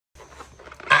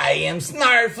I am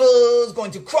Snarfles,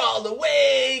 going to crawl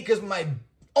away because my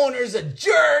owner's a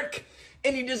jerk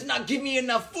and he does not give me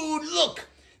enough food. Look,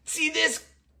 see this?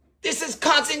 This is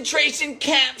concentration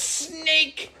camp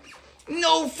snake.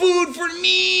 No food for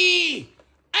me.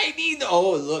 I need,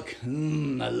 oh look,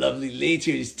 a lovely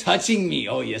lady is touching me.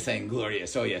 Oh yes, I am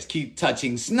glorious. Oh yes, keep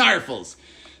touching Snarfles.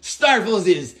 Snarfles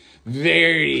is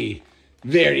very,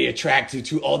 very attractive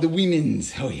to all the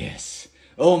women's. Oh yes.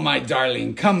 Oh my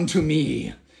darling, come to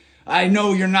me. I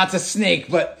know you're not a snake,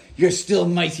 but you're still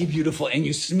mighty beautiful and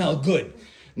you smell good.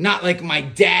 Not like my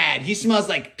dad. He smells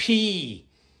like pee.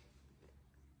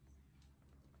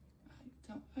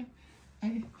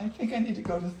 I think I need to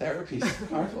go to therapy.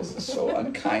 Snarfles is so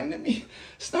unkind to me.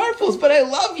 Snarfles, but I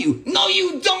love you. No,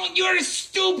 you don't. You're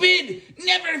stupid.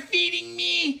 Never feeding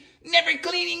me. Never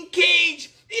cleaning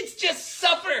cage. It's just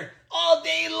suffer all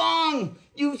day long.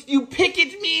 You pick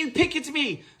at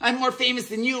me. I'm more famous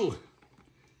than you.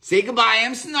 Say goodbye.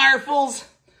 I'm Snarfles.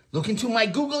 Look into my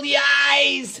googly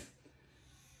eyes.